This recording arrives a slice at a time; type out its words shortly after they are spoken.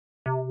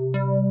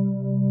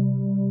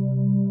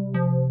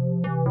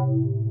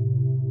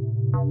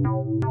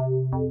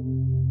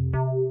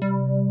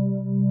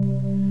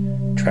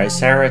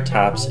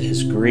Triceratops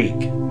is Greek,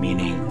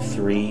 meaning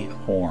 3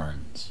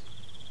 horns.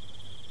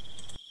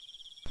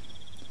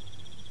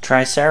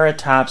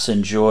 Triceratops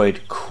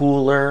enjoyed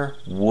cooler,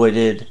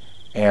 wooded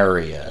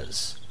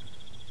areas.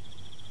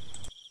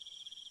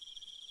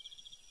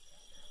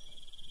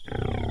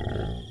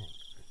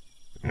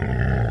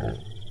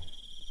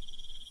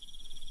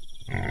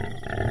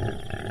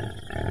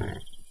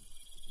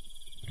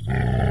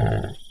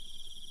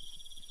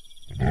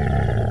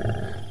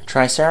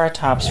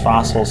 Triceratops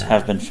fossils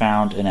have been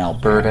found in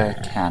Alberta,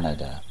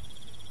 Canada.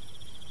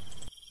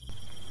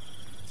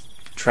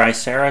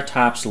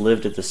 Triceratops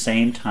lived at the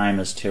same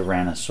time as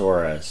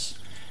Tyrannosaurus,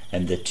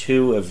 and the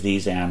two of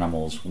these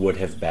animals would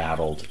have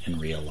battled in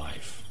real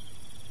life.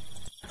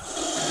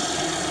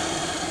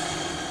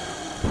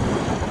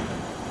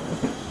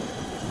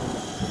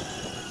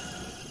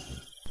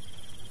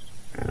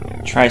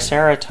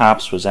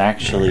 Triceratops was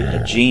actually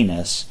a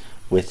genus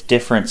with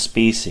different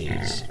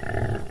species.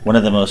 One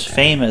of the most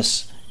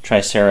famous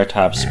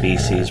Triceratops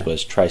species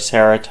was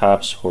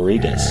Triceratops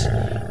horridus,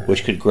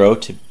 which could grow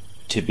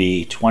to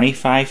be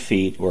 25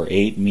 feet or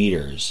 8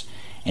 meters,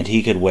 and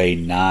he could weigh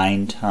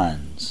 9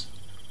 tons.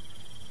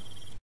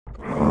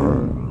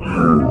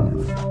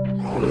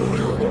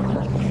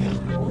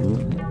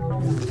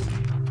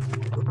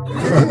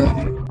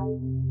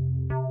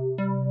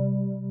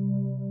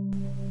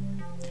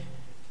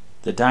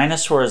 The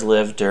dinosaurs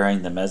lived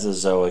during the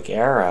Mesozoic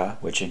era,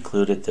 which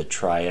included the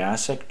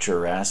Triassic,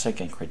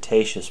 Jurassic, and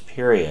Cretaceous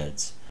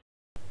periods.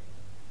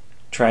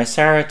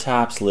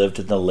 Triceratops lived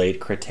in the late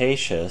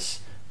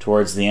Cretaceous,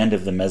 towards the end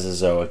of the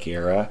Mesozoic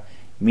era,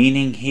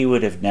 meaning he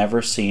would have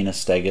never seen a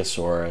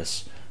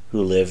Stegosaurus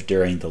who lived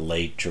during the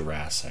late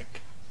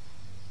Jurassic.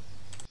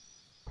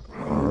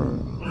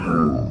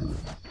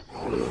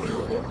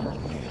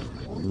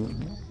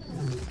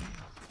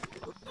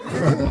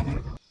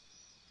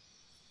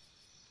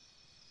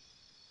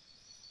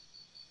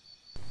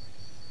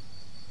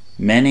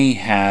 Many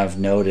have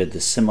noted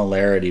the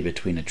similarity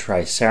between a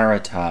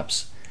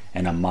Triceratops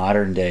and a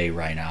modern-day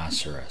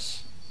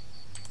rhinoceros.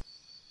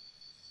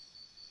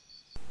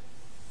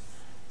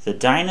 The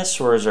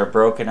dinosaurs are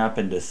broken up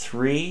into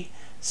 3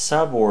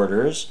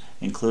 suborders,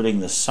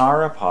 including the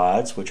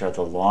sauropods, which are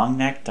the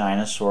long-necked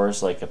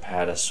dinosaurs like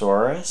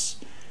Apatosaurus,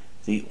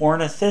 the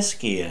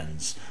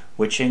ornithischians,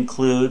 which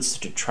includes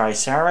the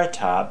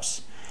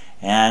Triceratops,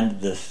 and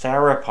the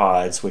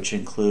theropods, which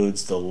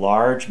includes the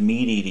large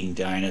meat-eating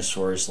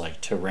dinosaurs like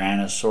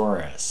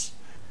Tyrannosaurus.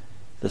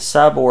 The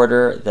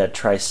suborder that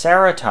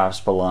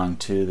Triceratops belonged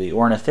to, the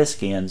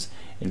ornithischians,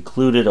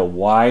 included a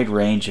wide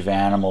range of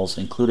animals,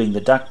 including the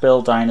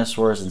duck-billed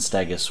dinosaurs and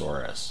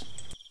Stegosaurus.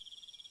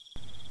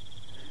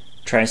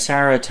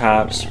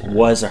 Triceratops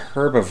was a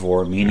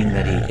herbivore, meaning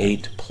that he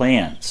ate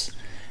plants.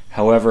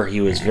 However, he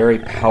was very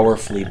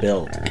powerfully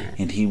built,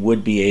 and he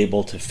would be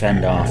able to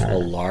fend off a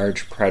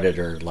large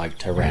predator like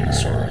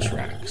Tyrannosaurus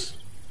Rex.